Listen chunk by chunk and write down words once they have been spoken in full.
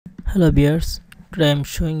Hello viewers, today I am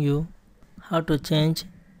showing you how to change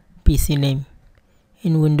PC name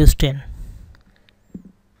in Windows 10.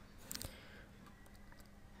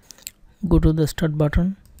 Go to the start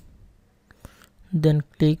button, then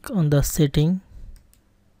click on the setting.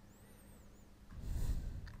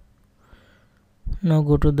 Now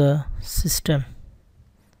go to the system,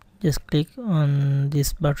 just click on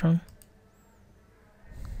this button.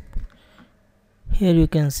 Here you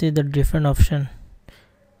can see the different option.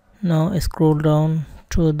 Now scroll down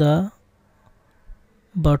to the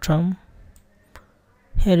bottom.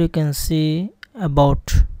 Here you can see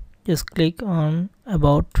about, just click on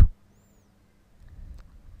about.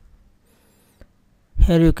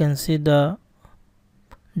 Here you can see the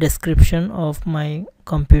description of my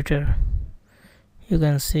computer. You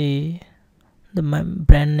can see the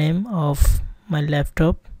brand name of my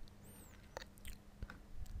laptop,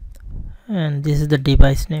 and this is the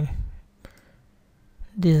device name.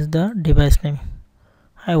 This is the device name.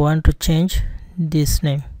 I want to change this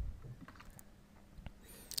name.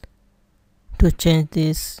 To change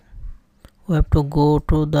this, we have to go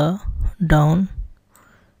to the down.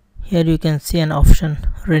 Here you can see an option,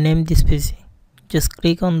 rename this PC. Just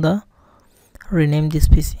click on the rename this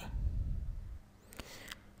PC.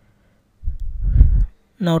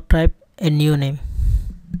 Now type a new name.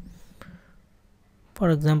 For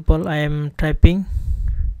example, I am typing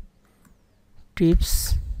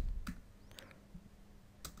tips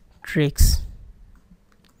tricks.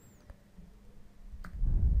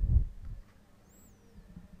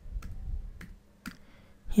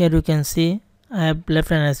 Here you can see I have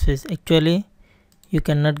left an space. Actually you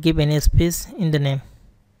cannot give any space in the name.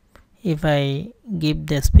 If I give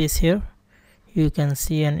the space here, you can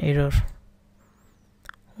see an error.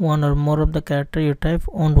 One or more of the character you type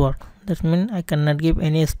won't work. That means I cannot give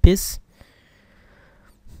any space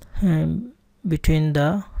between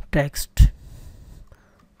the text.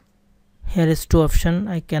 Here is two options.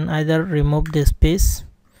 I can either remove the space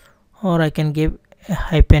or I can give a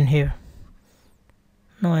hyphen here.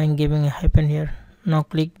 Now I am giving a hyphen here. Now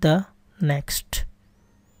click the next.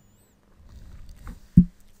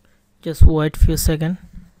 Just wait few seconds.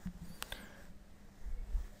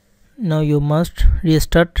 Now you must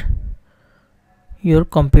restart your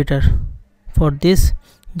computer. For this,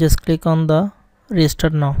 just click on the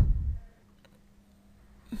restart now.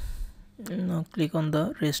 Now click on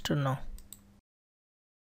the restart now.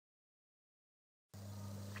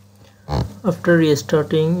 After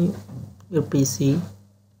restarting your PC,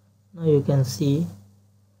 now you can see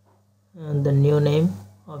the new name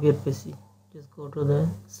of your PC. Just go to the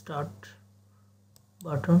start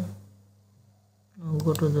button. Now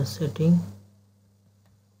go to the setting,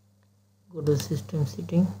 go to system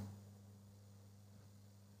setting.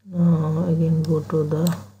 Now again go to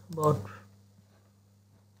the about.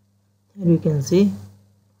 Here you can see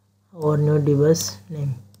our new device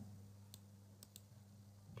name,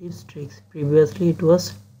 tips tricks. Previously it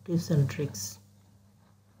was tips and tricks.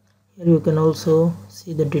 Here you can also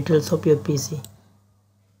see the details of your PC.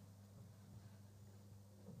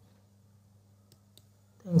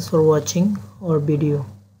 Thanks for watching our video.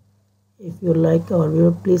 If you like our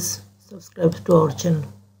video, please subscribe to our channel.